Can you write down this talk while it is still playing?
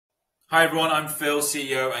Hi everyone, I'm Phil,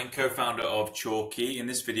 CEO and co-founder of Chalkie. In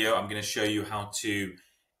this video, I'm going to show you how to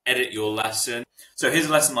edit your lesson. So here's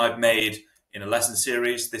a lesson I've made in a lesson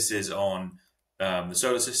series. This is on the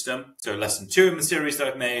solar system. So lesson 2 in the series that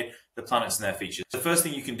I've made, the planets and their features. The first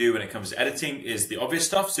thing you can do when it comes to editing is the obvious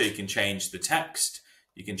stuff. So you can change the text,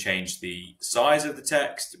 you can change the size of the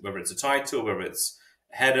text, whether it's a title, whether it's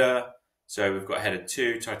a header. So we've got header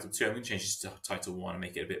 2, title 2. I'm going to change this to title 1 and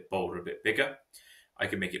make it a bit bolder, a bit bigger. I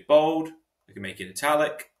can make it bold, I can make it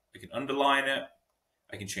italic, I can underline it,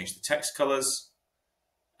 I can change the text colors,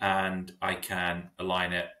 and I can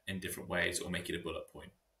align it in different ways or make it a bullet point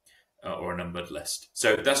or a numbered list.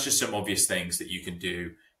 So that's just some obvious things that you can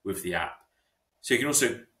do with the app. So you can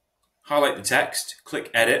also highlight the text, click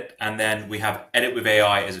edit, and then we have edit with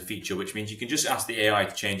AI as a feature, which means you can just ask the AI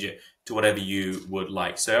to change it to whatever you would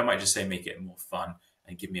like. So I might just say make it more fun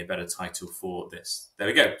and give me a better title for this. There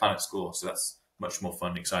we go, Planet Score. So that's much more fun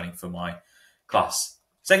and exciting for my class.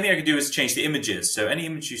 Second thing I can do is change the images. So any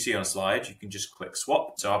image you see on a slide, you can just click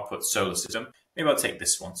swap. So I'll put solar system. Maybe I'll take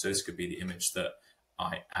this one. So this could be the image that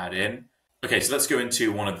I add in. Okay, so let's go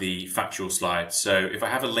into one of the factual slides. So if I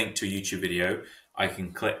have a link to a YouTube video, I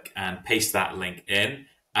can click and paste that link in,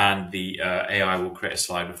 and the AI will create a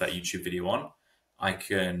slide with that YouTube video on. I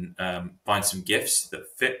can find some GIFs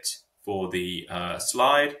that fit for the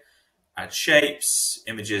slide. Add shapes,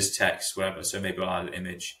 images, text, whatever. So maybe I'll add an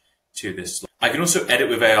image to this slide. I can also edit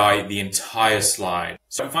with AI the entire slide.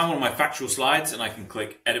 So I can find one of my factual slides and I can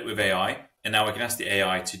click edit with AI. And now I can ask the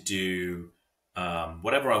AI to do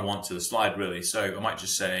whatever I want to the slide, really. So I might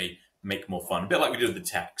just say, make more fun, a bit like we did with the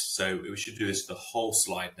text. So we should do this for the whole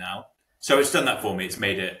slide now. So it's done that for me. It's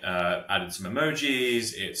made it, added some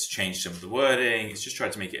emojis. It's changed some of the wording. It's just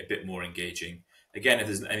tried to make it a bit more engaging. Again, if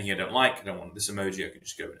there's anything I don't like, I don't want this emoji, I can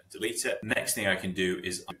just go in and delete it. Next thing I can do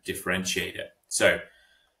is differentiate it. So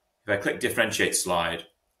if I click differentiate slide,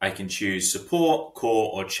 I can choose support,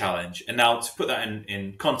 core, or challenge. And now to put that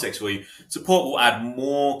in context for you, support will add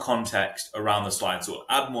more context around the slides. So it'll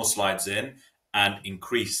add more slides in and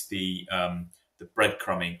increase the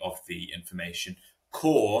breadcrumbing of the information.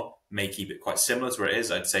 Core may keep it quite similar to where it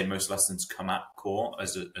is. I'd say most lessons come at core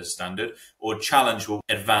as standard, or challenge will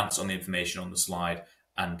advance on the information on the slide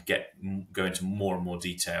and go into more and more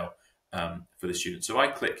detail for the student. So I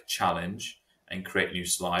click challenge and create new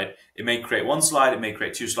slide. It may create one slide, it may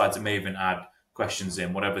create 2 slides, it may even add questions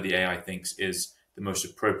in, whatever the AI thinks is the most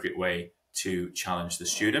appropriate way to challenge the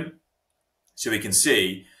student. So we can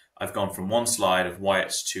see I've gone from one slide of why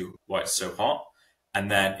it's so hot, and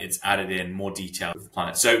then it's added in more detail of the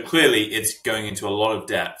planet. So clearly it's going into a lot of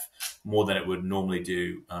depth, more than it would normally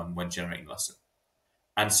do when generating a lesson.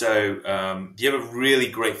 And so the other really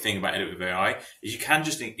great thing about Edit with AI is you can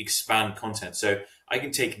just expand content. So I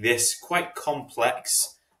can take this quite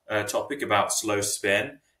complex topic about slow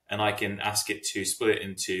spin, and I can ask it to split it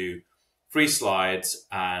into 3 slides.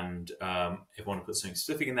 And if I want to put something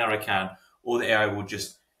specific in there, I can, or the AI will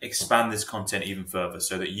just expand this content even further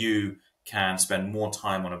so that you can spend more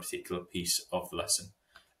time on a particular piece of the lesson.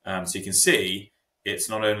 So you can see it's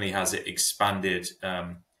not only has it expanded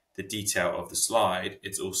the detail of the slide,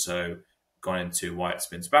 it's also gone into why it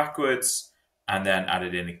spins backwards, and then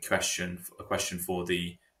added in a question for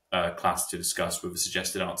the class to discuss with a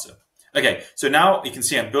suggested answer. Okay, so now you can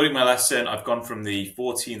see I'm building my lesson. I've gone from the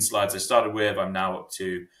 14 slides I started with. I'm now up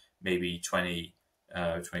to maybe 20,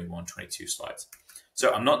 21, 22 slides.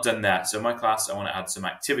 So I'm not done that. So in my class, I want to add some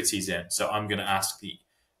activities in. So I'm going to ask the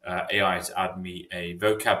AI to add me a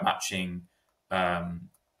vocab matching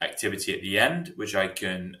activity at the end, which I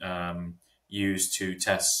can use to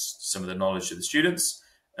test some of the knowledge of the students.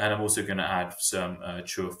 And I'm also going to add some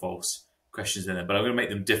true or false questions in there, but I'm going to make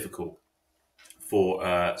them difficult for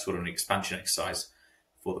sort of an expansion exercise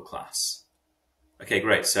for the class. Okay,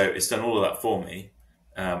 great. So it's done all of that for me.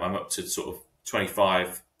 I'm up to sort of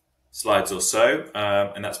 25 slides or so,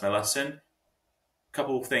 and that's my lesson. A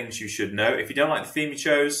couple of things you should know. If you don't like the theme you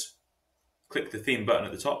chose, click the theme button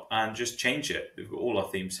at the top and just change it. We've got all our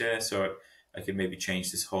themes here, so I can maybe change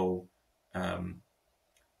this whole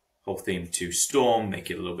theme to storm, make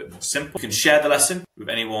it a little bit more simple. You can share the lesson with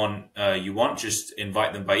anyone you want. Just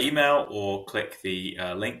invite them by email or click the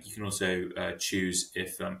link. You can also choose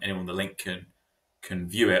if anyone on the link can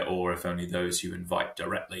view it, or if only those you invite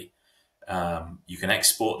directly. You can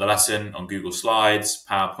export the lesson on Google Slides,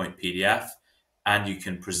 PowerPoint, PDF, and you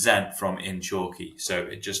can present from in Chalkie. So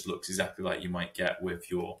it just looks exactly like you might get with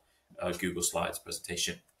your Google Slides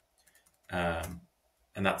presentation.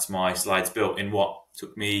 And that's my slides built in what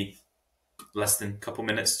took me less than a couple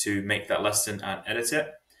minutes to make that lesson and edit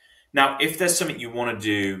it. Now, if there's something you want to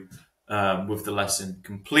do with the lesson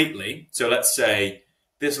completely. So let's say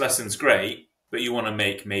this lesson's great, but you want to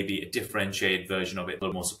make maybe a differentiated version of it, a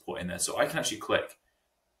little more support in there. So I can actually click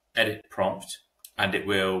edit prompt, and it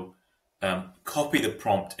will copy the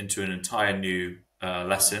prompt into an entire new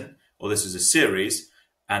lesson, or this is a series,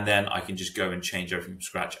 and then I can just go and change everything from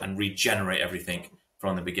scratch and regenerate everything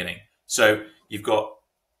from the beginning. So you've got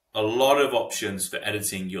a lot of options for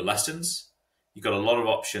editing your lessons. You've got a lot of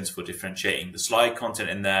options for differentiating the slide content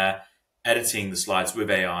in there, editing the slides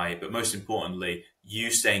with AI, but most importantly,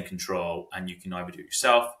 you stay in control, and you can either do it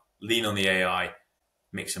yourself, lean on the AI,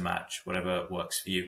 mix and match, whatever works for you.